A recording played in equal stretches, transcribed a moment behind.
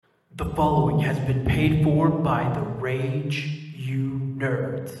The following has been paid for by the Rage You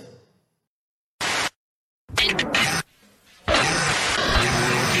Nerds.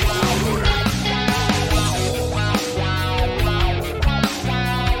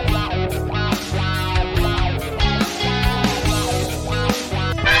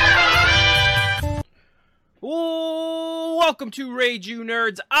 Welcome to Rage You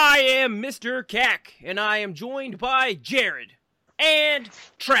Nerds. I am Mr. Cack, and I am joined by Jared and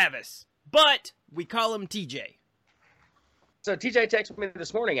Travis, but we call him TJ. So TJ texted me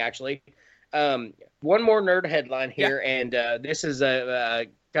this morning, actually. One more nerd headline here, and this is a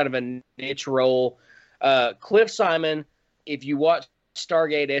kind of a niche role. Cliff Simon, if you watch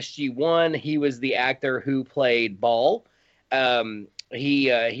Stargate SG-1, he was the actor who played Ball. He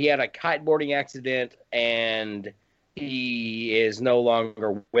had a kiteboarding accident, and he is no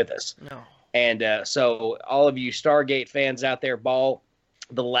longer with us. No. And so all of you Stargate fans out there, Ball,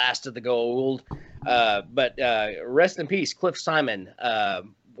 the last of the gold. But rest in peace, Cliff Simon,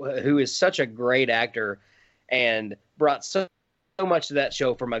 who is such a great actor and brought so much to that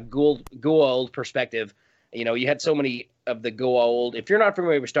show from a Goa'uld perspective. You know, you had so many of the Goa'uld. If you're not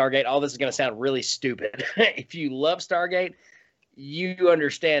familiar with Stargate, all this is going to sound really stupid. If you love Stargate, you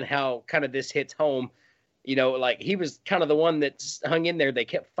understand how kind of this hits home. You know, like he was kind of the one that hung in there. They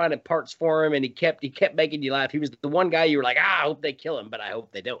kept finding parts for him, and he kept making you laugh. He was the one guy you were like, I hope they kill him, but I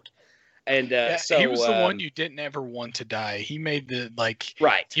hope they don't. And so he was the one you didn't ever want to die. He made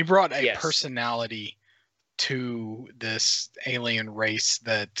right. He brought a personality to this alien race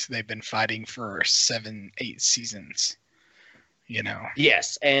that they've been fighting for 7-8 seasons. You know.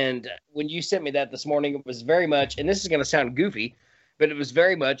 Yes, and when you sent me that this morning, it was very much, and this is going to sound goofy, but it was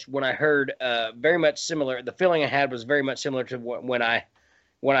very much when I heard, very much similar. The feeling I had was very much similar to when I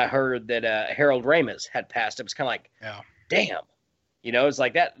heard that Harold Ramis had passed. It was kind of like, damn, you know, it's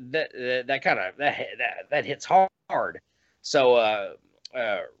like that hits hard. So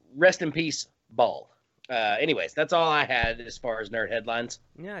rest in peace, Ball. Anyways, that's all I had as far as nerd headlines.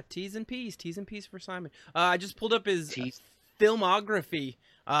 Yeah, T's and P's for Simon. I just pulled up his filmography,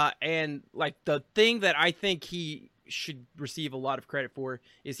 and like the thing that I think he should receive a lot of credit for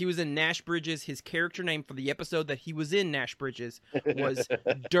is he was in Nash Bridges. His character name for the episode that he was in Nash Bridges was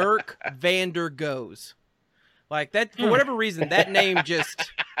Dirk Vander Goes. Like that, for whatever reason, that name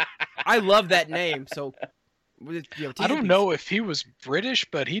just, I love that name. So, you know, I don't know if he was British,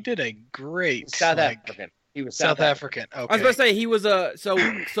 but he did a great South African. He was South African. Okay. I was going to say he was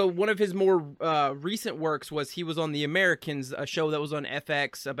so one of his more recent works was he was on The Americans, a show that was on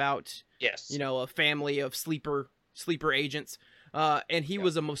FX about you know, a family of sleeper agents, and he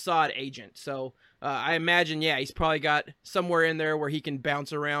was a Mossad agent. So I imagine, he's probably got somewhere in there where he can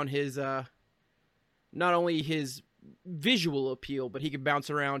bounce around his not only his visual appeal, but he can bounce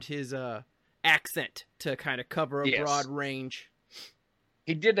around his accent to kind of cover a broad range.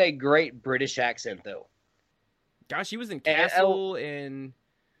 He did a great British accent, though. Gosh, he was in Castle and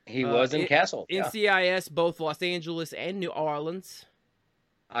he was in Castle. NCIS, both Los Angeles and New Orleans.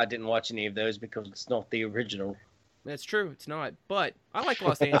 I didn't watch any of those because it's not the original. That's true, it's not. But I like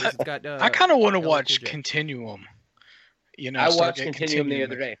Los Angeles. It's got. I kind of want to watch Continuum. You know, I watched Continuum the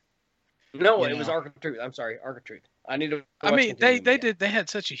other day. No, it was Arc of Truth. I'm sorry, Arc of Truth. I need to. I mean, they had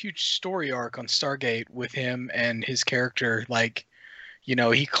such a huge story arc on Stargate with him and his character. Like, you know,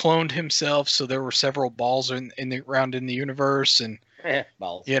 he cloned himself, so there were several balls around in the universe, and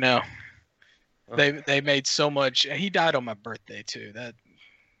balls. You know, they made so much. He died on my birthday too. That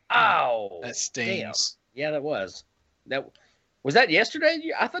stings. Damn. Yeah, that was. Was that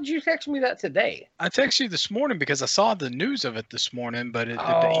yesterday? I thought you texted me that today. I texted you this morning because I saw the news of it this morning, but he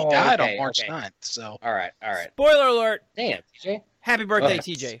died on March 9th. So all right. Spoiler alert! Damn, TJ. Happy birthday,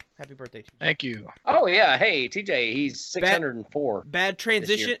 TJ. Happy birthday, TJ. Thank you. Oh yeah, hey TJ, he's 604. Bad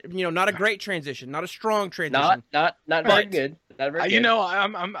transition. You know, not a great transition, not a strong transition. Not very good. Not very good. You know,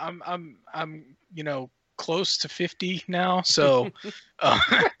 I'm you know, close to 50 now, so.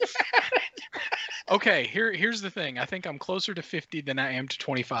 Okay, here's the thing. I think I'm closer to 50 than I am to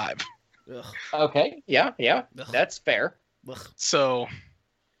 25. Ugh. Okay, yeah, Ugh. that's fair. Ugh. So,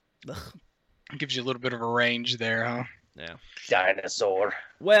 Ugh. it gives you a little bit of a range there, huh? Yeah. Dinosaur.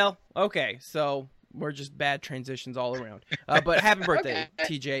 Well, okay, so we're just bad transitions all around. But happy birthday,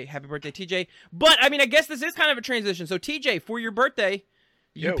 TJ. Happy birthday, TJ. But, I mean, I guess this is kind of a transition. So, TJ, for your birthday,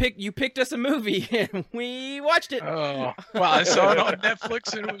 you picked us a movie, and we watched it. Oh, well, I saw it on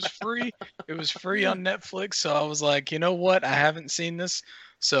Netflix, and it was free. It was free on Netflix, so I was like, you know what? I haven't seen this,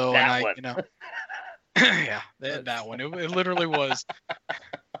 so that one. you know, yeah, that one. It literally was.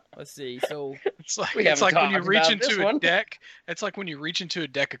 Let's see. So it's like when you reach into a deck. It's like when you reach into a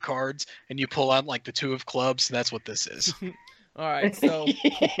deck of cards and you pull out like the 2 of clubs. That's what this is. All right, so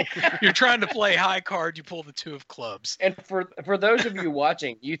you're trying to play high card, you pull the 2 of clubs. And for those of you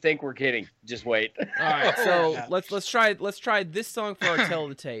watching, you think we're kidding. Just wait. All right, so let's try this song for our tell of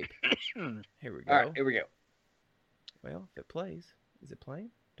the tape. Here we go. All right, here we go. Well, if it plays, is it playing?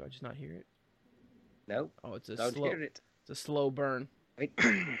 Do I just not hear it? No. Oh, it's a Don't slow. hear it. It's a slow burn. Wait for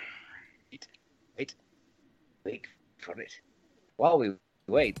it. While we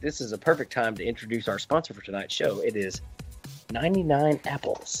wait, this is a perfect time to introduce our sponsor for tonight's show. It is 99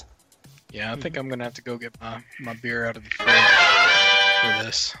 Apples. Yeah, I think I'm gonna have to go get my beer out of the fridge for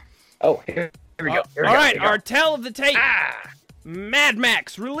this. Oh, here we go. All right, our tell of the tape. Mad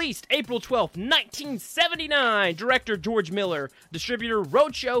Max, released April 12th, 1979. Director George Miller. Distributor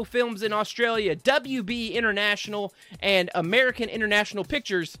Roadshow Films in Australia, WB International, and American International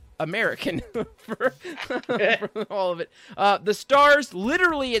Pictures. American for all of it. The stars,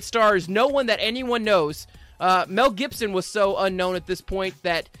 literally it stars no one that anyone knows. Mel Gibson was so unknown at this point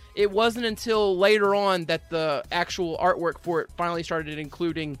that it wasn't until later on that the actual artwork for it finally started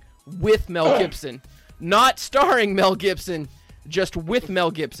including with Mel Gibson. Not starring Mel Gibson, just with Mel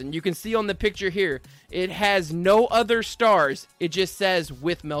Gibson. You can see on the picture here, it has no other stars. It just says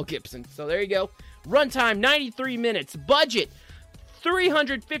with Mel Gibson. So there you go. Runtime, 93 minutes. Budget,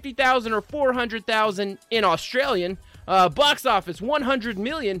 $350,000 or $400,000 in Australian. Box office, $100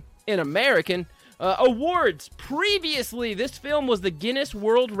 million in American. Awards. Previously, this film was the Guinness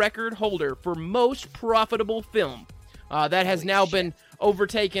World Record holder for most profitable film. That has now been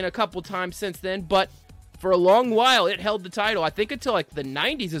overtaken a couple times since then, but for a long while, it held the title. I think until like the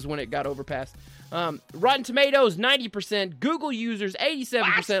 90s is when it got overpassed. Rotten Tomatoes, 90%. Google users,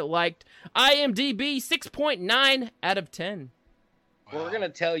 87% liked. IMDb, 6.9 out of 10. We're going to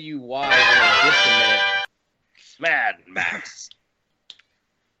tell you why in just a minute. Mad Max.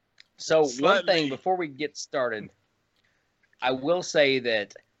 So one thing before we get started, I will say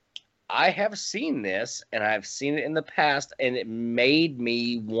that I have seen this, and I've seen it in the past, and it made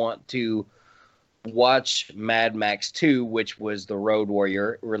me want to watch Mad Max 2, which was The Road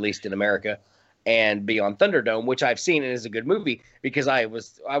Warrior, released in America, and be on Thunderdome, which I've seen and is a good movie, because I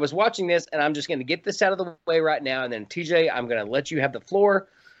was watching this, and I'm just going to get this out of the way right now, and then TJ, I'm going to let you have the floor.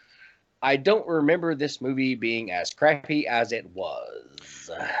 I don't remember this movie being as crappy as it was.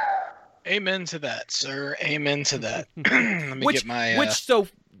 Amen to that, sir. Amen to that. Let me get my so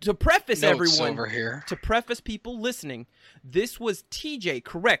to preface everyone over here. To preface people listening, this was TJ,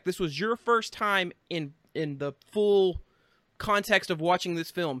 correct? This was your first time in the full context of watching this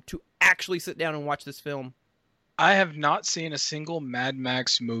film to actually sit down and watch this film. I have not seen a single Mad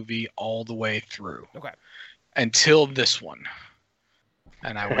Max movie all the way through. Okay. Until this one.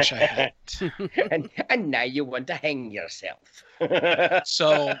 And I wish I hadn't. and now you want to hang yourself.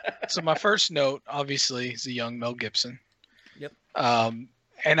 So my first note, obviously, is a young Mel Gibson. Yep.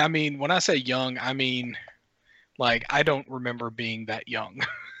 And I mean, when I say young, I mean, like, I don't remember being that young.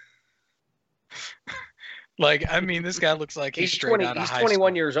 Like, I mean, this guy looks like he's straight out of high school. He's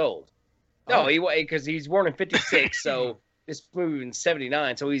 21 years old. No, because he's born in 56, so this movie in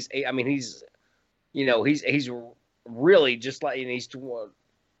 79. So he's really just like, and he's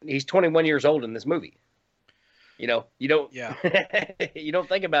 21 years old in this movie. You know, you don't you don't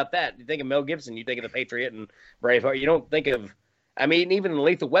think about that. You think of Mel Gibson, you think of The Patriot and Braveheart. You don't think of, I mean, even in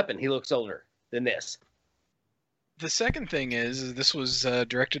Lethal Weapon, he looks older than this. The second thing is this was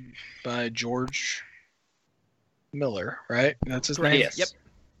directed by George Miller, right? That's his name? Yes. Yep.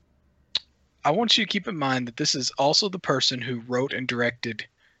 I want you to keep in mind that this is also the person who wrote and directed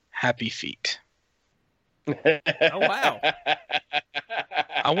Happy Feet. Oh wow!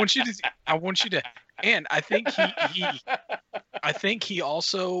 I want you to, and I think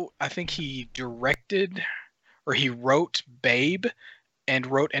he directed, or he wrote Babe, and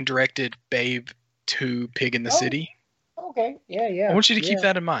wrote and directed Babe 2, Pig in the City. Okay, yeah. I want you to keep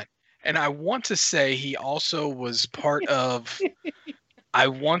that in mind. And I want to say he also was part of. I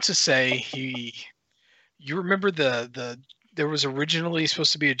want to say you remember there was originally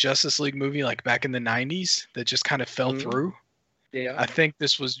supposed to be a Justice League movie like back in the 90s that just kind of fell through. Yeah. I think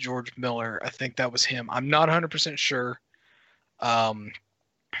this was George Miller. I think that was him. I'm not 100% sure.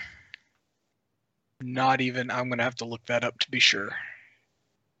 Not even, I'm going to have to look that up to be sure.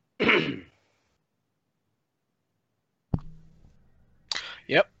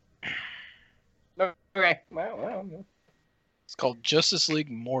 Yep. Okay. Well. It's called Justice League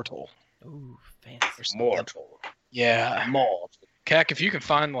Mortal. Ooh, fancy. Mortal. Yeah. Mortal. Cac, if you can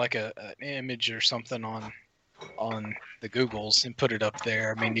find like an image or something on on the Googles and put it up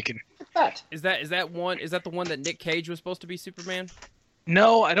there. I mean, you can. Is that the one that Nick Cage was supposed to be Superman?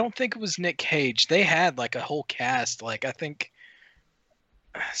 No, I don't think it was Nick Cage. They had like a whole cast. Like I think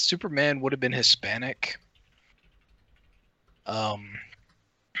Superman would have been Hispanic.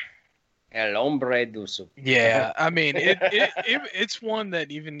 El hombre du Yeah, I mean, it's one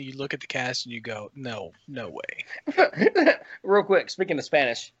that even you look at the cast and you go, no way. Real quick, speaking of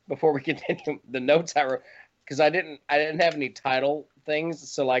Spanish, before we continue, the notes I wrote, because I didn't have any title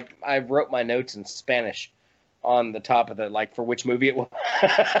things, so like I wrote my notes in Spanish on the top of the like for which movie it was.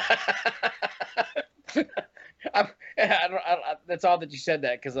 That's all that you said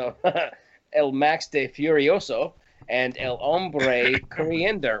that because of El Max de Furioso. And El Hombre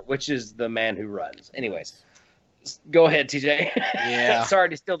Corriente, which is the man who runs. Anyways, go ahead, TJ. Yeah. Sorry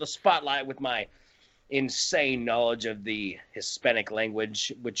to steal the spotlight with my insane knowledge of the Hispanic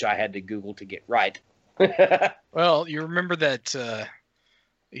language, which I had to Google to get right. Well, you remember that,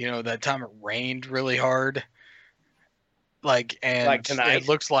 that time it rained really hard? Like tonight? It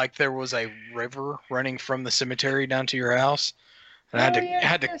looks like there was a river running from the cemetery down to your house. And I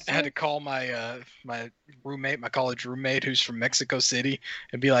had to call my my college roommate who's from Mexico City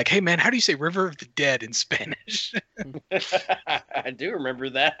and be like, "Hey man, how do you say River of the Dead in Spanish?" I do remember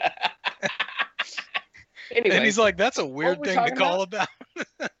that. Anyway, and he's like, "That's a weird thing to call about."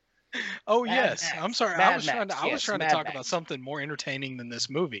 Oh Mad yes, Max. I'm sorry. I was trying to talk about something more entertaining than this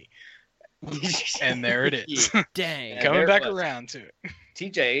movie. And there it is. Dang. Coming back around to it.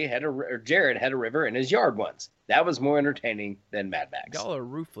 Jared had a river in his yard once. That was more entertaining than Mad Max. Y'all are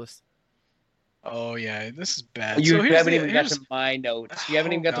ruthless. Oh yeah, this is bad. You haven't even got to my notes. You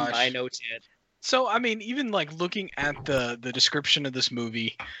haven't even got to my notes yet. So I mean, even like looking at the description of this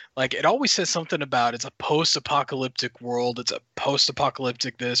movie, like it always says something about it's a post-apocalyptic world. It's a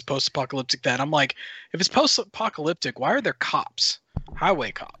post-apocalyptic this, post-apocalyptic that. I'm like, if it's post-apocalyptic, why are there cops?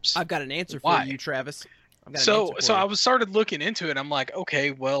 Highway cops. I've got an answer for you, Travis. So I started looking into it. I'm like,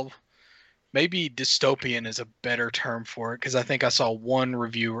 okay, well, maybe dystopian is a better term for it because I think I saw one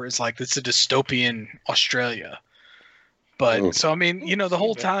review where it's like it's a dystopian Australia. But so I mean, the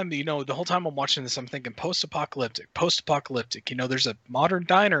whole time I'm watching this, I'm thinking post-apocalyptic. There's a modern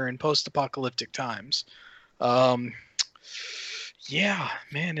diner in post-apocalyptic times. Yeah,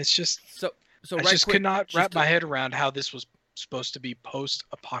 man, it's just so I just could not wrap my head around how this was supposed to be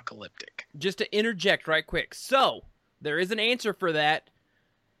post-apocalyptic. Just to interject right quick. So, there is an answer for that.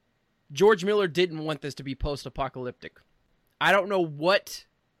 George Miller didn't want this to be post-apocalyptic. I don't know what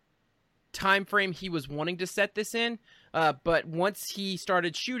time frame he was wanting to set this in, but once he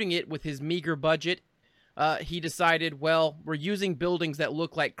started shooting it with his meager budget, he decided, well, we're using buildings that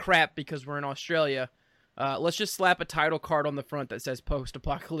look like crap because we're in Australia. Let's just slap a title card on the front that says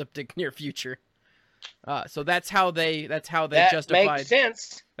post-apocalyptic near future. So that's how they justified. Makes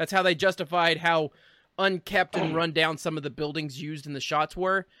sense. That's how they justified how unkept and run down some of the buildings used in the shots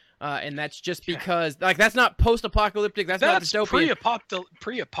were, and that's just because that's not post-apocalyptic. That's not dystopian.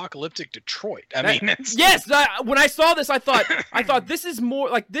 Pre-apocalyptic Detroit. Yes. When I saw this, I thought this is more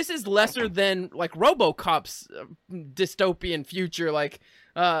like this is lesser than like RoboCop's dystopian future. Like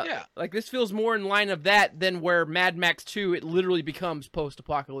this feels more in line of that than where Mad Max 2 it literally becomes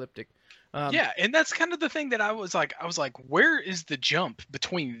post-apocalyptic. And that's kind of the thing that I was like, where is the jump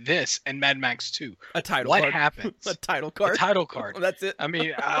between this and Mad Max 2? A title card. What happens? A title card. A title card. That's it. I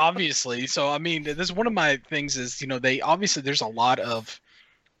mean, obviously. So, I mean, this is one of my things is, there's a lot of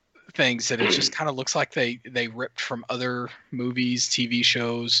things that it just kind of looks like they ripped from other movies, TV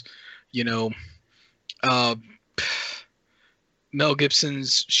shows, Mel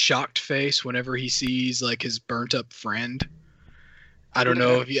Gibson's shocked face whenever he sees like his burnt up friend. I don't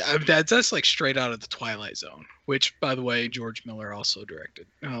know if that's like straight out of the Twilight Zone, which, by the way, George Miller also directed.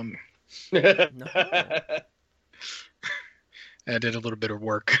 I did a little bit of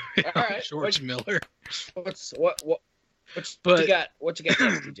work. All right, George Miller. What you got? What you got,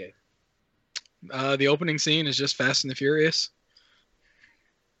 TJ? The opening scene is just Fast and the Furious.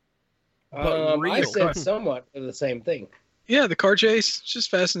 I said somewhat of the same thing. Yeah, the car chase. It's just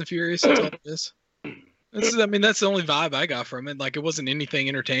Fast and the Furious. That's all it is. That's the only vibe I got from it. Like, it wasn't anything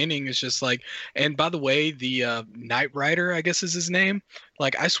entertaining. It's just like, and by the way, the Knight Rider, I guess is his name.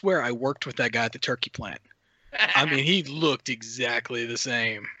 Like, I swear I worked with that guy at the turkey plant. I mean, he looked exactly the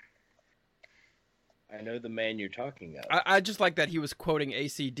same. I know the man you're talking of. I just like that he was quoting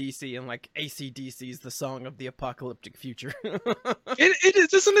AC/DC and like AC/DC is the song of the apocalyptic future.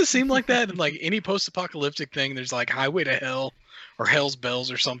 It doesn't it seem like that in like any post-apocalyptic thing? There's like Highway to Hell or Hell's Bells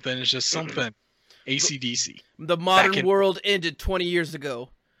or something. It's just something AC/DC. The modern world ended 20 years ago.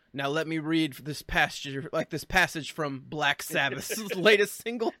 Now let me read this passage from Black Sabbath's latest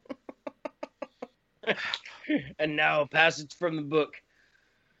single. And now a passage from the book.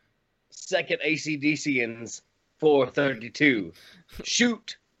 Second AC/DCians 432.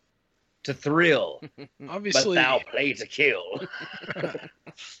 Shoot to thrill, Obviously, but thou play to kill.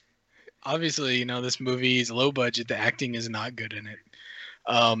 Obviously, you know, this movie is low budget. The acting is not good in it.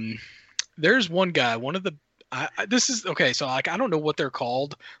 There's one guy, this is okay. So like, I don't know what they're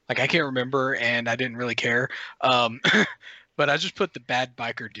called. Like, I can't remember, and I didn't really care. But I just put the bad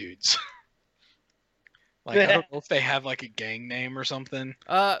biker dudes. Like, I don't know if they have like a gang name or something.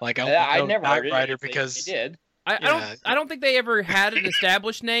 Like, I never heard it. Rider because they did. I don't think they ever had an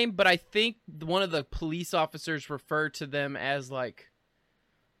established name, but I think one of the police officers referred to them as like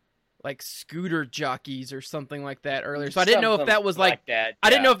scooter jockeys or something like that earlier. So I didn't know if that was like that. Yeah. I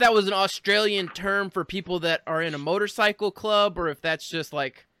didn't know if that was an Australian term for people that are in a motorcycle club, or if that's just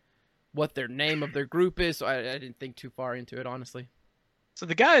like what their name of their group is. So I didn't think too far into it, honestly. So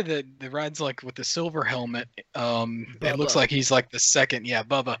the guy that rides like with the silver helmet, it looks like he's like the second,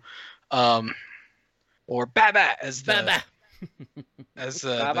 Bubba, or Baba as the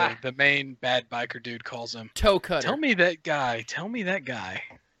the main bad biker dude calls him. Toe cutter. Tell me that guy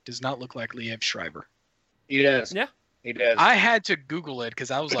does not look like Liev Schreiber. He does. Yeah, he does. I had to Google it because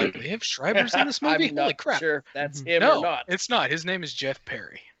I was like, Liev Schreiber's in this movie? I'm Holy not crap! sure if that's him No, or not. it's not. His name is Jeff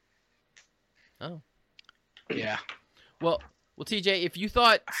Perry. Oh, yeah. Well, TJ, if you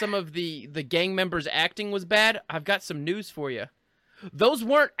thought some of the gang members' acting was bad, I've got some news for you. Those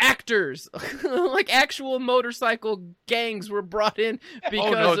weren't actors. Like, actual motorcycle gangs were brought in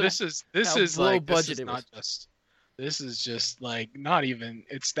because this is just like not even.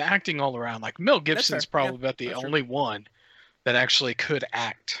 It's the acting all around. Like, Mel Gibson's probably about the only one that actually could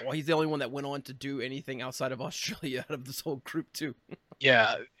act. Well, he's the only one that went on to do anything outside of Australia out of this whole group too.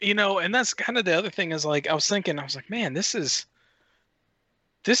 Yeah, you know, and that's kind of the other thing is like I was like, man, this is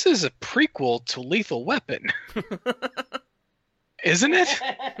a prequel to Lethal Weapon. Isn't it?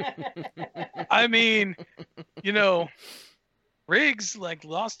 I mean, you know, Riggs like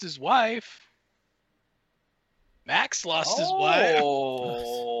lost his wife. Max lost his wife. It's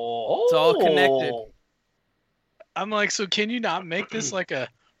all connected. I'm like, so can you not make this like a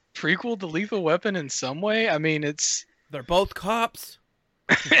prequel to Lethal Weapon in some way? I mean, they're both cops.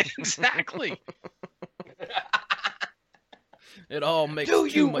 Exactly. It all makes Do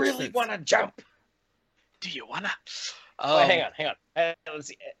too you much really sense. want to jump? Do you wanna? Wait, hang on. Let's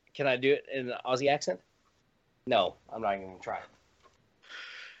see. Can I do it in an Aussie accent? No, I'm not even gonna try.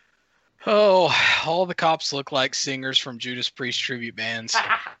 Oh, all the cops look like singers from Judas Priest tribute bands.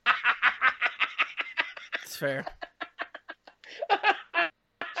 It's fair.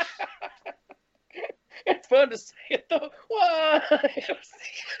 It's fun to say it though. Why?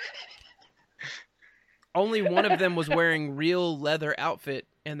 Only one of them was wearing real leather outfit,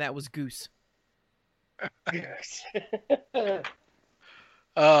 and that was Goose. Oh,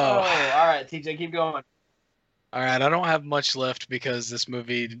 all right, TJ, keep going. All right, I don't have much left because this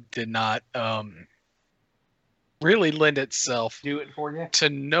movie did not really lend itself Do it for you. to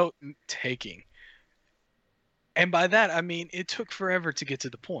note taking. And by that, I mean it took forever to get to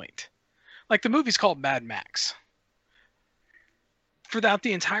the point. Like, the movie's called Mad Max. Throughout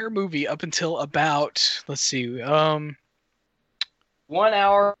the entire movie up until about, let's see, 1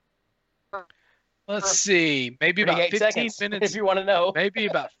 hour. let's see, maybe about 15 seconds, minutes. if you want to know. Maybe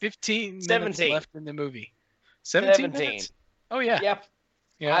about 15 minutes 17. left in the movie. 17 minutes? Oh, yeah. Yep.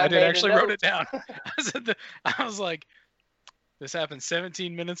 Yeah, I I did made a actually wrote note. it down. I was like, this happened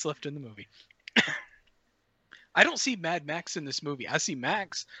 17 minutes left in the movie. I don't see Mad Max in this movie. I see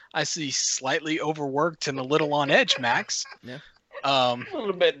Max. I see slightly overworked and a little on edge Max. Yeah. A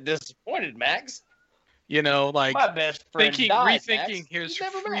little bit disappointed, Max. You know, like My best friend died, rethinking Max.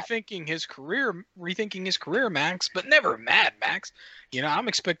 rethinking his career, Max, but never Mad Max. You know, I'm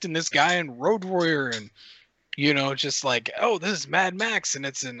expecting this guy in Road Warrior and, you know, just like, oh, this is Mad Max and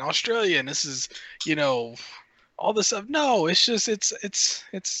it's in Australia and this is, you know, all this stuff. No, it's just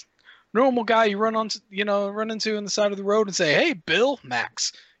it's normal guy you run into in the side of the road and say, hey, Bill,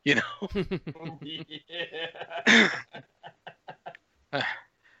 Max, you know.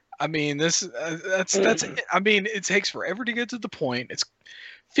 I mean, that's it. I mean, it takes forever to get to the point. It's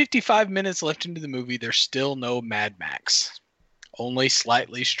 55 minutes left into the movie. There's still no Mad Max, only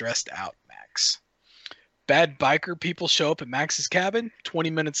slightly stressed out Max. Bad biker people show up at Max's cabin. 20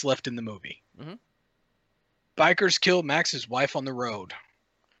 minutes left in the movie. Mm-hmm. Bikers kill Max's wife on the road.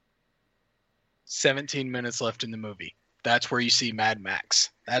 17 minutes left in the movie. That's where you see Mad Max.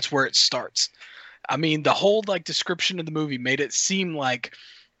 That's where it starts. I mean, the whole like description of the movie made it seem like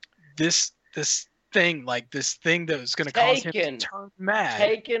this thing, like this thing that was going to cause him to turn mad.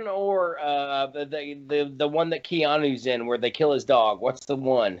 Taken, or the one that Keanu's in where they kill his dog. What's the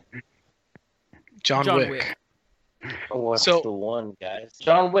one? John Wick. What's the one, guys?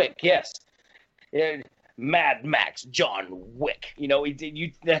 John Wick. Yes. Mad Max. John Wick. You know,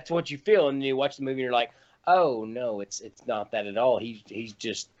 that's what you feel, and you watch the movie, and you're like, oh no, it's not that at all. He's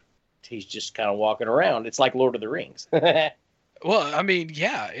just kind of walking around. It's like Lord of the Rings. Well, I mean,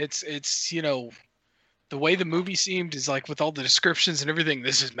 yeah, it's you know. The way the movie seemed is like with all the descriptions and everything,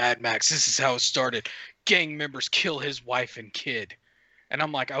 this is Mad Max. This is how it started. Gang members kill his wife and kid. And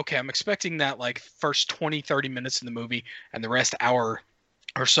I'm like, okay, I'm expecting that like first 20, 30 minutes in the movie and the rest hour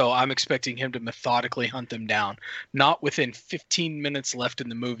or so, I'm expecting him to methodically hunt them down. Not within 15 minutes left in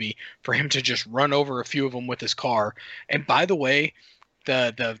the movie for him to just run over a few of them with his car. And by the way,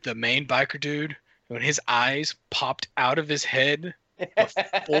 the main biker dude, when his eyes popped out of his head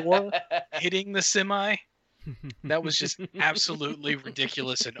before hitting the semi, that was just absolutely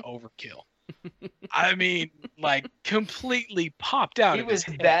ridiculous and overkill. I mean, like completely popped out. He was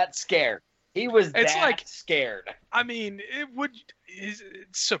that scared. He was scared. I mean, it would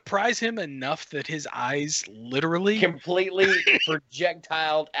surprise him enough that his eyes literally completely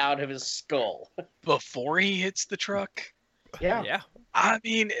projectiled out of his skull before he hits the truck. Yeah. I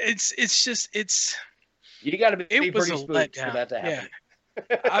mean, it's you got to be pretty spooked for that to happen.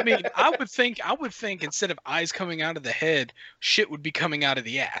 Yeah. I mean, I would think instead of eyes coming out of the head, shit would be coming out of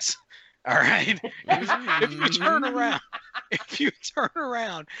the ass. All right. If you turn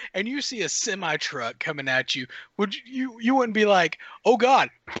around and you see a semi truck coming at you, would you wouldn't be like, oh God.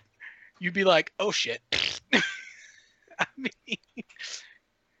 You'd be like, oh shit. I mean,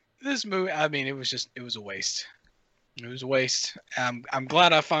 this movie, I mean, it was a waste. It was a waste. I'm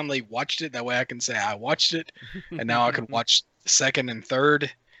glad I finally watched it. That way I can say I watched it, and now I can watch the second and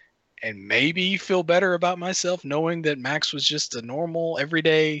third and maybe feel better about myself knowing that Max was just a normal,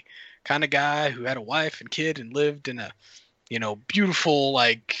 everyday kind of guy who had a wife and kid and lived in a, you know, beautiful,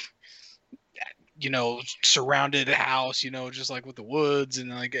 like, you know, surrounded house, you know, just like with the woods and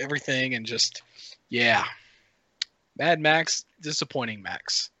like everything, and just, yeah. Mad Max, disappointing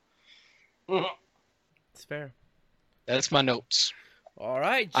Max. It's fair. That's my notes. All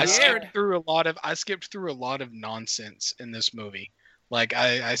right, Jared. I skipped through a lot of nonsense in this movie. Like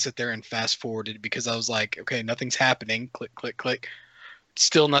I sit there and fast forwarded because I was like, okay, nothing's happening. Click, click, click.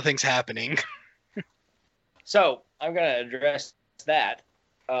 Still nothing's happening. So I'm gonna address that.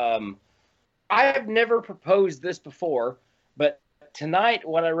 I have never proposed this before, but tonight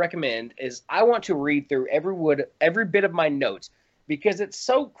what I recommend is I want to read through every bit of my notes because it's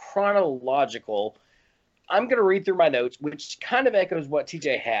so chronological. I'm going to read through my notes, which kind of echoes what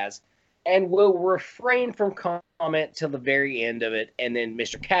TJ has, and will refrain from comment till the very end of it. And then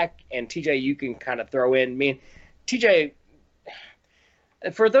Mr. Cack and TJ, you can kind of throw in. Me and TJ,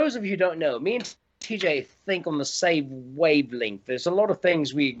 for those of you who don't know, me and TJ think on the same wavelength. There's a lot of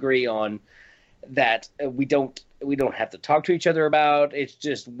things we agree on that we don't have to talk to each other about. It's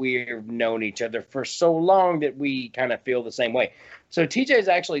just we've known each other for so long that we kind of feel the same way. So TJ's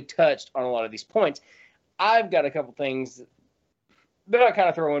actually touched on a lot of these points. I've got a couple things that I kind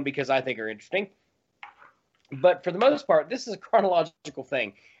of throw in because I think are interesting. But for the most part, this is a chronological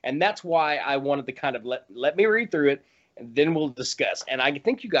thing. And that's why I wanted to kind of let me read through it, and then we'll discuss. And I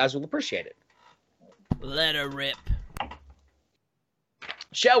think you guys will appreciate it. Let her rip.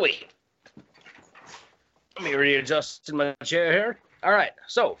 Shall we? Let me readjust in my chair here. All right.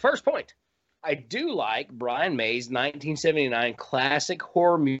 So, first point. I do like Brian May's 1979 classic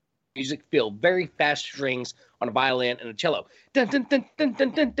horror music filled, very fast strings on a violin and a cello. Dun, dun, dun, dun,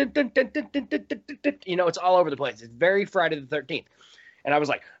 dun, dun, dun, dun, dun, dun, dun, dun, dun, dun. You know, it's all over the place. It's very Friday the 13th. And I was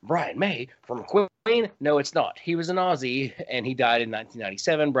like, Brian May from Queen? No, it's not. He was an Aussie, and he died in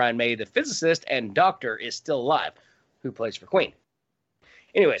 1997. Brian May, the physicist and doctor, is still alive, who plays for Queen.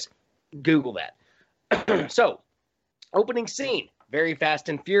 Anyways, Google that. So, opening scene, very fast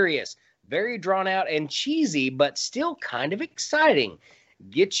and furious, very drawn out and cheesy, but still kind of exciting.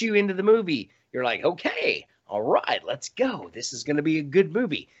 Gets you into the movie. You're like, okay, all right, let's go. This is going to be a good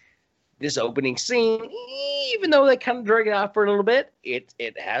movie. This opening scene, even though they kind of drag it out for a little bit, it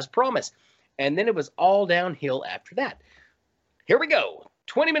has promise. And then it was all downhill after that. Here we go.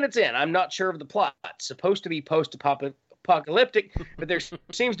 20 minutes in. I'm not sure of the plot. Supposed to be post-apocalyptic, but there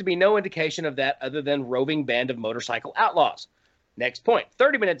seems to be no indication of that other than roving band of motorcycle outlaws. Next point.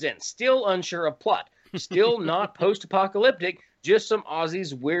 30 minutes in. Still unsure of plot. Still not post-apocalyptic. Just some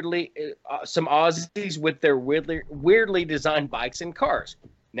Aussies with their weirdly designed bikes and cars.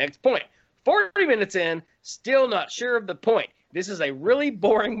 Next point. 40 minutes in, still not sure of the point. This is a really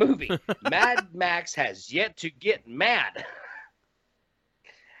boring movie. Mad Max has yet to get mad.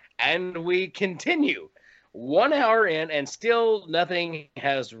 And we continue. 1 hour in, and still nothing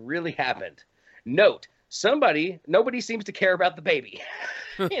has really happened. Note, nobody seems to care about the baby.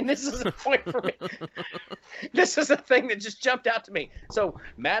 And this is a point for me. This is a thing that just jumped out to me. So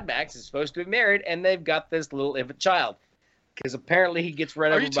Mad Max is supposed to be married, and they've got this little infant child. Because apparently he gets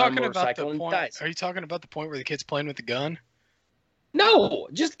run over by a motorcycle and dies. Are you talking about the point where the kid's playing with the gun? No,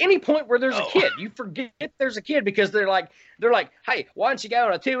 just any point where there's a kid. You forget there's a kid because they're like, hey, why don't you go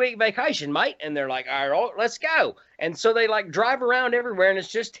on a 2-week vacation, mate? And they're like, all right, let's go. And so they like drive around everywhere, and it's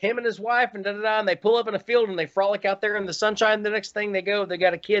just him and his wife, and and they pull up in a field and they frolic out there in the sunshine. The next thing they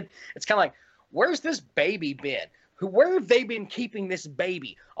got a kid. It's kind of like, where's this baby been? Where have they been keeping this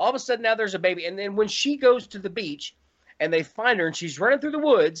baby? All of a sudden now there's a baby, and then when she goes to the beach and they find her and she's running through the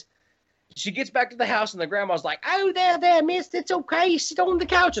woods. She gets back to the house, and the grandma's like, oh, there, miss, it's okay. Sit on the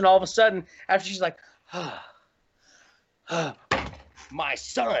couch. And all of a sudden, after she's like, my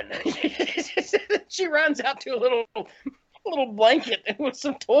son. She runs out to a little blanket with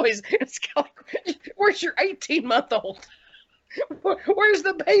some toys. It's kind of like, where's your 18-month-old? Where's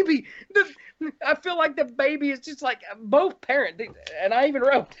the baby? I feel like the baby is just like both parents. And I even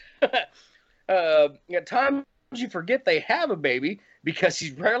wrote, at times you forget they have a baby, because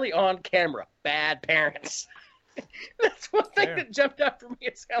he's rarely on camera. Bad parents. That's one thing that jumped out for me.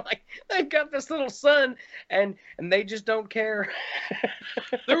 It's kind of like they've got this little son, and they just don't care.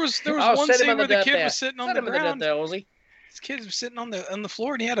 There was one scene where the kid was sitting on the ground. This kid was sitting on the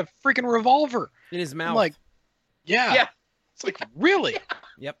floor, and he had a freaking revolver in his mouth. I'm like, yeah. It's like, really?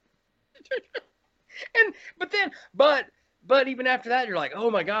 Yep. But even after that, you're like, oh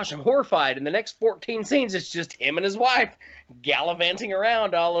my gosh, I'm horrified. And the next 14 scenes, it's just him and his wife gallivanting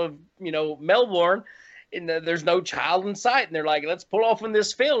around all of, Melbourne. And there's no child in sight. And they're like, let's pull off in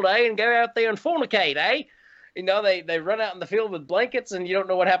this field, and go out there and fornicate, They run out in the field with blankets, and you don't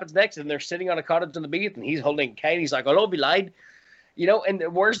know what happens next. And they're sitting on a cottage on the beach, and he's holding a cane. He's like, I love you, lad. And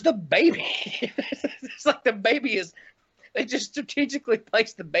where's the baby? It's like the baby is... They just strategically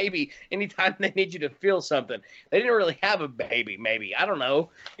place the baby anytime they need you to feel something. They didn't really have a baby, maybe. I don't know.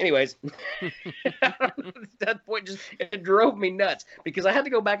 Anyways, at that point, it drove me nuts because I had to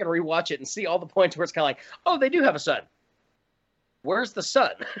go back and rewatch it and see all the points where it's kind of like, oh, they do have a son. Where's the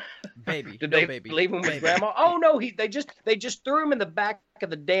son? Baby. Did they leave him with grandma? Oh, no, they just threw him in the back of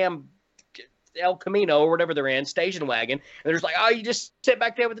the damn El Camino or whatever they're in, station wagon. And they're just like, oh, you just sit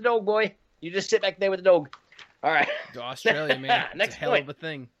back there with the dog, boy. You just sit back there with the dog. All right. Australia, man. Next hell of a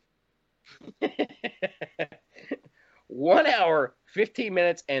thing. 1 hour, 15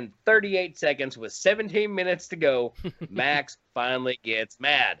 minutes, and 38 seconds with 17 minutes to go. Max finally gets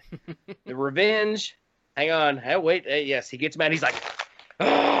mad. The revenge. Hang on. Hey, wait. Yes, he gets mad. He's like,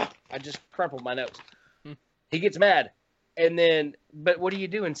 I just crumpled my notes. He gets mad. And then, but what do you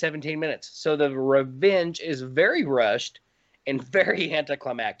do in 17 minutes? So the revenge is very rushed and very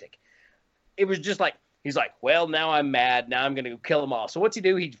anticlimactic. It was just like, he's like, well, now I'm mad. Now I'm going to go kill them all. So what's he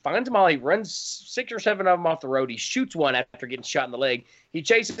do? He finds them all. He runs 6 or 7 of them off the road. He shoots one after getting shot in the leg. He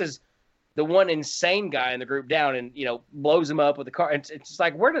chases the one insane guy in the group down and, blows him up with the car. It's just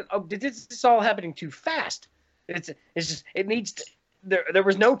like, did this all happening too fast? It's just, it needs to, there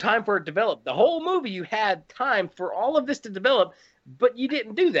was no time for it to develop. The whole movie, you had time for all of this to develop, but you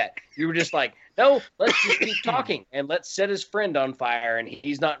didn't do that. You were just like, no, let's just keep talking and let's set his friend on fire. And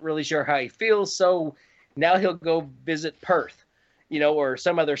he's not really sure how he feels. So now he'll go visit Perth, or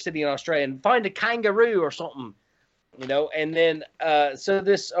some other city in Australia and find a kangaroo or something, and then,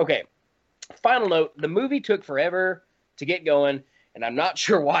 final note, the movie took forever to get going, and I'm not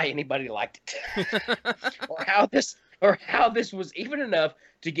sure why anybody liked it or how this was even enough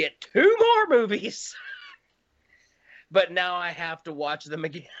to get 2 more movies. But now I have to watch them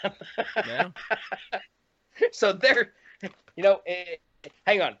again. Yeah. So they're,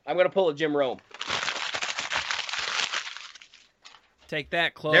 hang on. I'm going to pull a Jim Rome. Take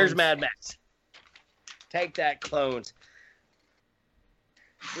that, clones. There's Mad Max. Take that, clones.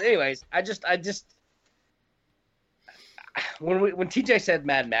 But anyways, I just when TJ said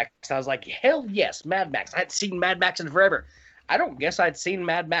Mad Max, I was like, hell yes, Mad Max. I hadn't seen Mad Max in forever. I don't guess I'd seen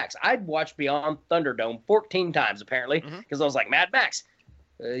Mad Max. I'd watched Beyond Thunderdome 14 times, apparently, because I was like, Mad Max,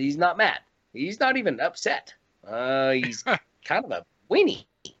 he's not mad. He's not even upset. He's kind of a weenie.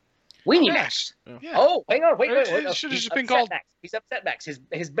 Weenie Max. Yeah. Oh, hang on. Wait. It should have just been called Max. He's upset Max.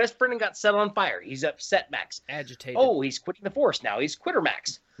 His best friend got set on fire. He's upset Max. Agitated. Oh, he's quitting the force. Now he's quitter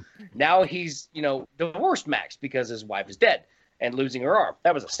Max. Now he's, divorced Max because his wife is dead and losing her arm.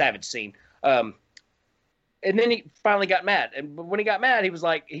 That was a savage scene. And then he finally got mad. And when he got mad, he was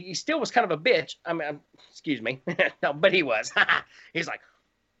like, he still was kind of a bitch. I mean, excuse me. No, but he was. He's like,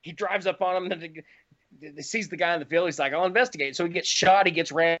 he drives up on him. He sees the guy in the field. He's like, I'll investigate. So he gets shot. He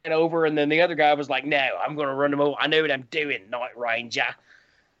gets ran over. And then the other guy was like, no, I'm going to run him over. I know what I'm doing, Night Ranger.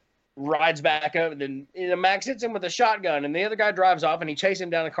 Rides back up. And then Max hits him with a shotgun. And the other guy drives off and he chases him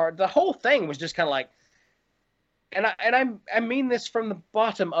down the car. The whole thing was just kind of like, and I mean this from the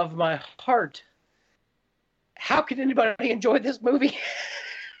bottom of my heart. How could anybody enjoy this movie?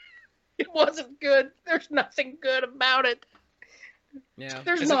 It wasn't good. There's nothing good about it. Yeah.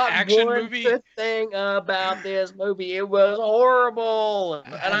 There's not one good thing about this movie. It was horrible,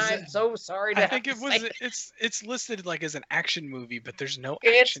 and I'm so sorry to. I think it's listed like as an action movie, but there's no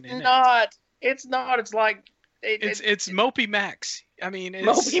action in it. It's not. It's like it's Mopey Max. I mean, it's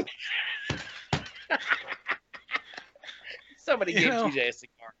Mopey. Somebody gave TJ a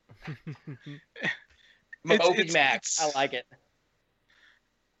cigar. Mopey Max. I like it.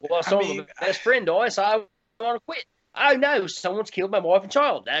 Well, my best friend died, so I want to quit. Oh no, someone's killed my wife and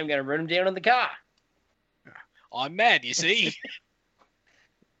child. Now I'm going to run them down in the car. I'm mad, you see.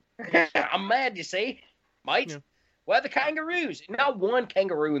 I'm mad, you see, mate. Yeah. Where are the kangaroos? Not one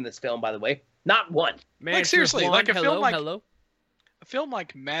kangaroo in this film, by the way. Not one. Man, like seriously, like a film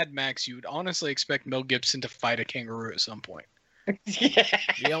like Mad Max, you would honestly expect Mel Gibson to fight a kangaroo at some point. Yeah.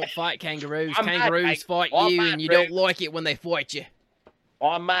 You don't fight kangaroos. Kangaroos fight you, and you don't like it when they fight you.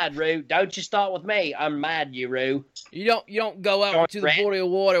 I'm mad, Roo. Don't you start with me. I'm mad, you Roo. You don't go out to the body of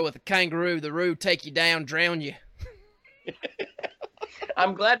water with a kangaroo. The Roo take you down, drown you.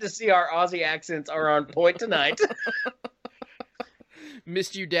 I'm glad to see our Aussie accents are on point tonight.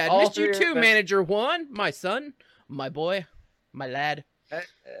 Missed you, Dad. Missed you too, Manager Juan. My son. My boy. My lad.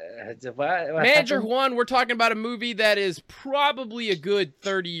 Manager Juan, we're talking about a movie that is probably a good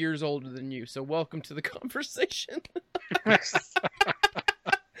 30 years older than you, so welcome to the conversation.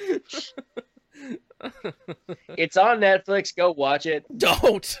 It's on Netflix. Go watch it.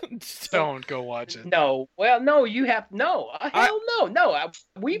 Don't go watch it. No. Well, no, you have no. Hell no. No.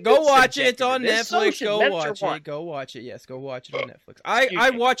 We go watch it. It's on Netflix. Go watch it. Go watch it. Yes, go watch it on Netflix. I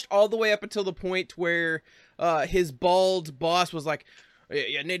watched all the way up until the point where his bald boss was like,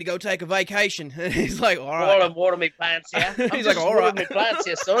 "You need to go take a vacation." And he's like, "All right." Water me plants, yeah. He's like, "All right." Me plants,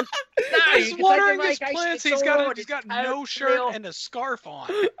 yeah, son. No, he's watering his plants. He's got no shirt and a scarf on.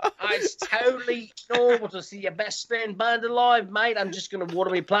 It's totally normal to see your best friend burned alive, mate. I'm just going to water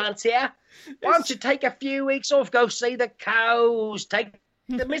me plants here. Why don't you take a few weeks off? Go see the cows. Take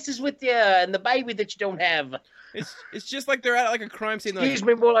the missus with you and the baby that you don't have. It's just like they're at like a crime scene. Excuse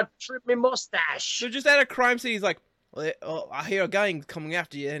me while I trim my mustache. They're just at a crime scene. He's like, "Well, I hear a gang coming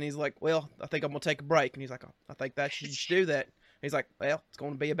after you," and he's like, "Well, I think I'm gonna take a break." And he's like, "I think that you should do that." And he's like, "Well, it's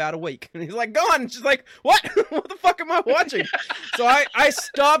going to be about a week." And he's like, "Gone." And she's like, "What? What the fuck am I watching?" So I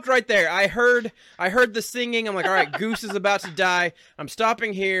stopped right there. I heard the singing. I'm like, all right, Goose is about to die. I'm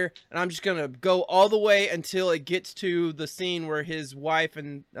stopping here, and I'm just gonna go all the way until it gets to the scene where his wife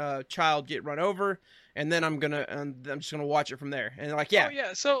and child get run over. And then I'm just gonna watch it from there. And like,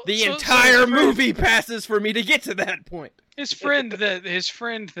 so the entire movie passes for me to get to that point. His friend that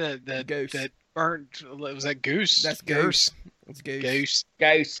Goose. that burnt, was that Goose? That's Goose. It's Goose.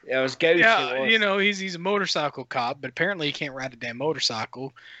 Goose. It was Goose. Yeah, he's a motorcycle cop, but apparently he can't ride a damn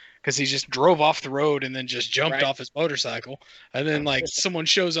motorcycle because he just drove off the road and then just jumped off his motorcycle. And then like someone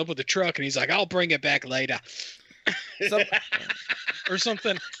shows up with a truck and he's like, "I'll bring it back later." Or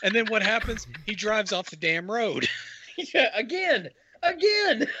something, and then what happens? He drives off the damn road. Yeah, again.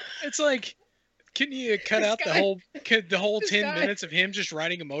 It's like, can you cut out the whole 10 minutes of him just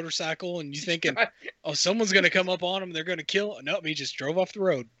riding a motorcycle and you thinking, oh, someone's gonna come up on him, they're gonna kill him? Nope, he just drove off the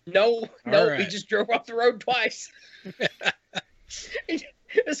road. No, he just drove off the road twice.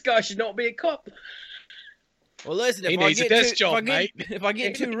 This guy should not be a cop. Well, listen, if I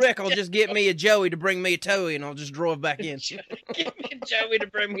get too wrecked, I'll just get me a Joey to bring me a towie, and I'll just drive back in. Get me a Joey to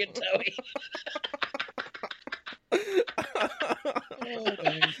bring me a towie.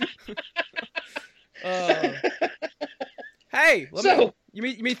 Hey,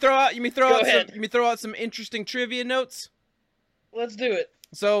 you may throw out some interesting trivia notes. Let's do it.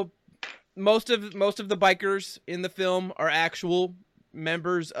 So, most of the bikers in the film are actual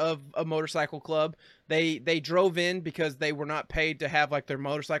members of a motorcycle club. They drove in because they were not paid to have like their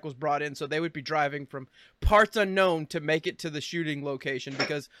motorcycles brought in, so they would be driving from parts unknown to make it to the shooting location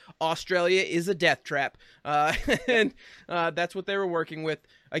because Australia is a death trap, and that's what they were working with.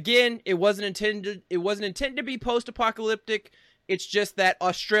 Again, it wasn't intended to be post-apocalyptic. It's just that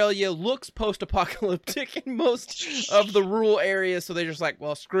Australia looks post-apocalyptic in most of the rural areas, so they're just like,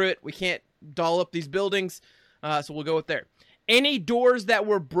 well, screw it, we can't doll up these buildings. So we'll go with there. Any doors that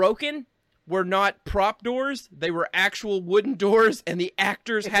were broken were not prop doors. They were actual wooden doors, and the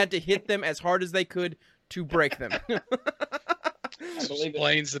actors had to hit them as hard as they could to break them.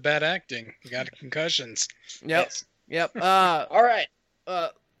 Explains the bad acting. You got concussions. Yep. Yep. All right.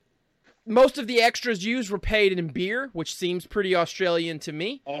 Most of the extras used were paid in beer, which seems pretty Australian to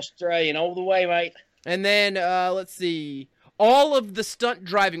me. Australian all the way, mate. And then, let's see. All of the stunt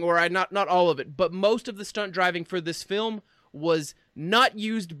driving, or not all of it, but most of the stunt driving for this film was not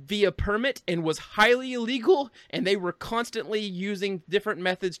used via permit and was highly illegal, and they were constantly using different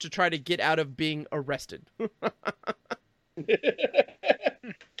methods to try to get out of being arrested.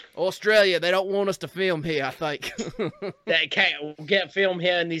 Australia, they don't want us to film here, I think. They can't film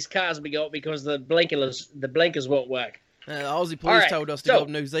here in these cars we got because the blinkers won't work. The Aussie police told us to go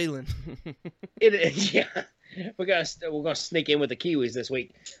to New Zealand. Yeah. We're gonna sneak in with the Kiwis this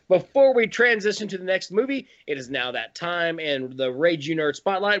week. Before we transition to the next movie, it is now that time and the Rage You Nerd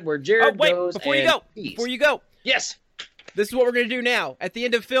Spotlight where Jared goes. Before you go. Yes. This is what we're gonna do now. At the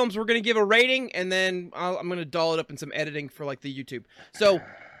end of films, we're gonna give a rating, and then I'm gonna doll it up in some editing for like the YouTube. So,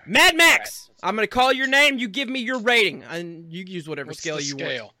 Mad Max, right. I'm gonna call your name. You give me your rating, and you use whatever scale you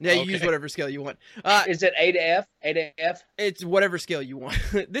want. Yeah, you use whatever scale you want. Is it A to F? A to F? It's whatever scale you want.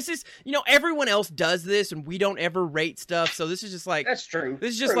 This is, everyone else does this, and we don't ever rate stuff. So this is just like that's true.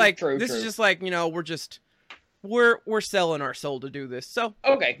 This is just is just like we're selling our soul to do this. So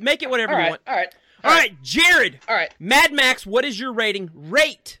okay, make it whatever you want. All right. All right, Jared. All right, Mad Max. What is your rating?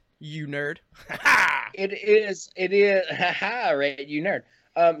 Rate you nerd. It is. Rate you nerd.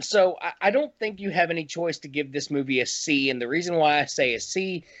 So I don't think you have any choice to give this movie a C, and the reason why I say a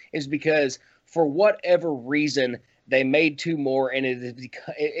C is because for whatever reason they made two more, and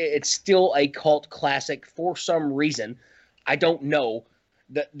it's still a cult classic for some reason. I don't know.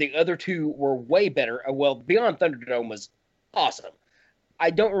 The other two were way better. Well, Beyond Thunderdome was awesome. I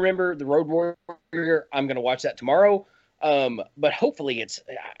don't remember The Road Warrior. I'm going to watch that tomorrow, but hopefully it's.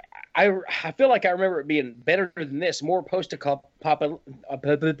 I feel like I remember it being better than this, more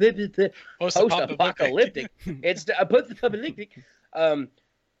post-apocalyptic. It's apocalyptic.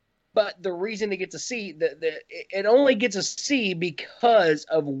 But the reason it gets a C, it only gets a C because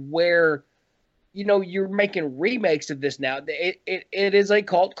of where, you're making remakes of this now. It is a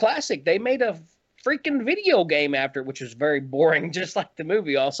cult classic. They made a freaking video game after it, which was very boring, just like the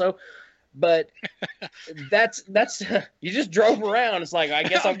movie also. But that's you just drove around. It's like, I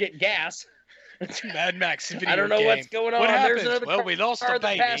guess I'll get gas. Mad Max video I don't know game. What's going on. What There's another well, we lost the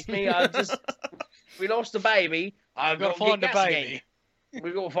baby. Passed me. We lost the baby. I'm going to find the baby.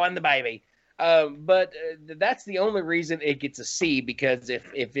 We're going to find the baby. But that's the only reason it gets a C, because if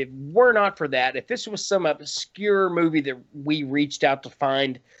it were not for that, if this was some obscure movie that we reached out to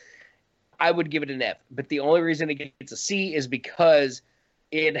find, I would give it an F. But the only reason it gets a C is because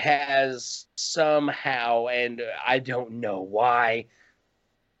it has somehow, and I don't know why,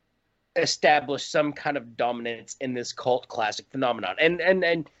 established some kind of dominance in this cult classic phenomenon.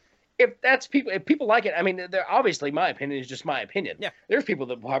 And if people like it, I mean, they're obviously, my opinion is just my opinion. Yeah. There's people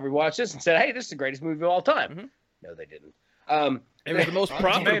that probably watched this and said, "Hey, this is the greatest movie of all time." Mm-hmm. No, they didn't. It was the most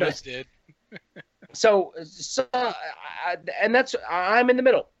profitable. Did. So, and that's, I'm in the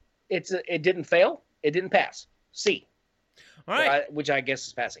middle. It didn't fail. It didn't pass. C. All right. Which I guess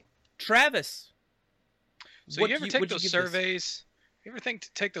is passing. Travis. So you ever take those surveys? You ever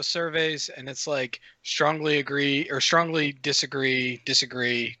take those surveys and it's like strongly agree or strongly disagree,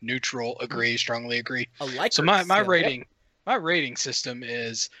 neutral, agree, strongly agree? So my rating system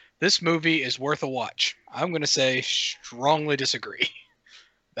is, this movie is worth a watch. I'm going to say strongly disagree.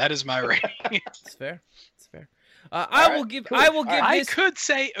 That is my rating. That's fair. That's fair. I will give this. I could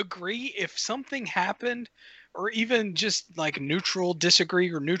say agree if something happened, or even just like neutral,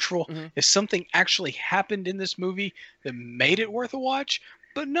 disagree, or neutral, if something actually happened in this movie that made it worth a watch.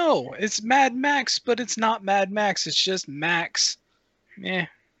 But no, it's Mad Max, but it's not Mad Max. It's just Max. Yeah,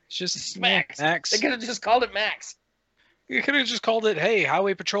 it's just Max. Max. They could have just called it Max. You could have just called it, hey,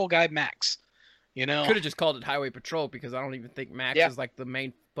 Highway Patrol guy Max. Could have just called it Highway Patrol, because I don't even think Max is like the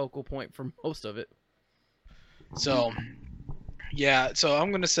main focal point for most of it. So, yeah, so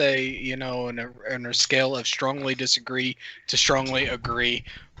I'm going to say, in a scale of strongly disagree to strongly agree,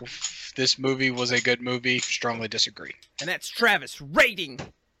 this movie was a good movie, strongly disagree. And that's Travis rating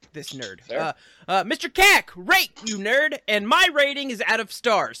this nerd. Mr. Cack, rate you nerd, and my rating is out of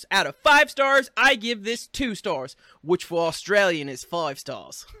stars. Out of 5 stars, I give this 2 stars, which for Australian is 5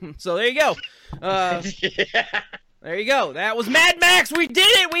 stars. So there you go. There you go. That was Mad Max. We did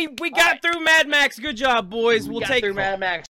it. We got through Mad Max. Good job, boys. We'll take through Mad Max.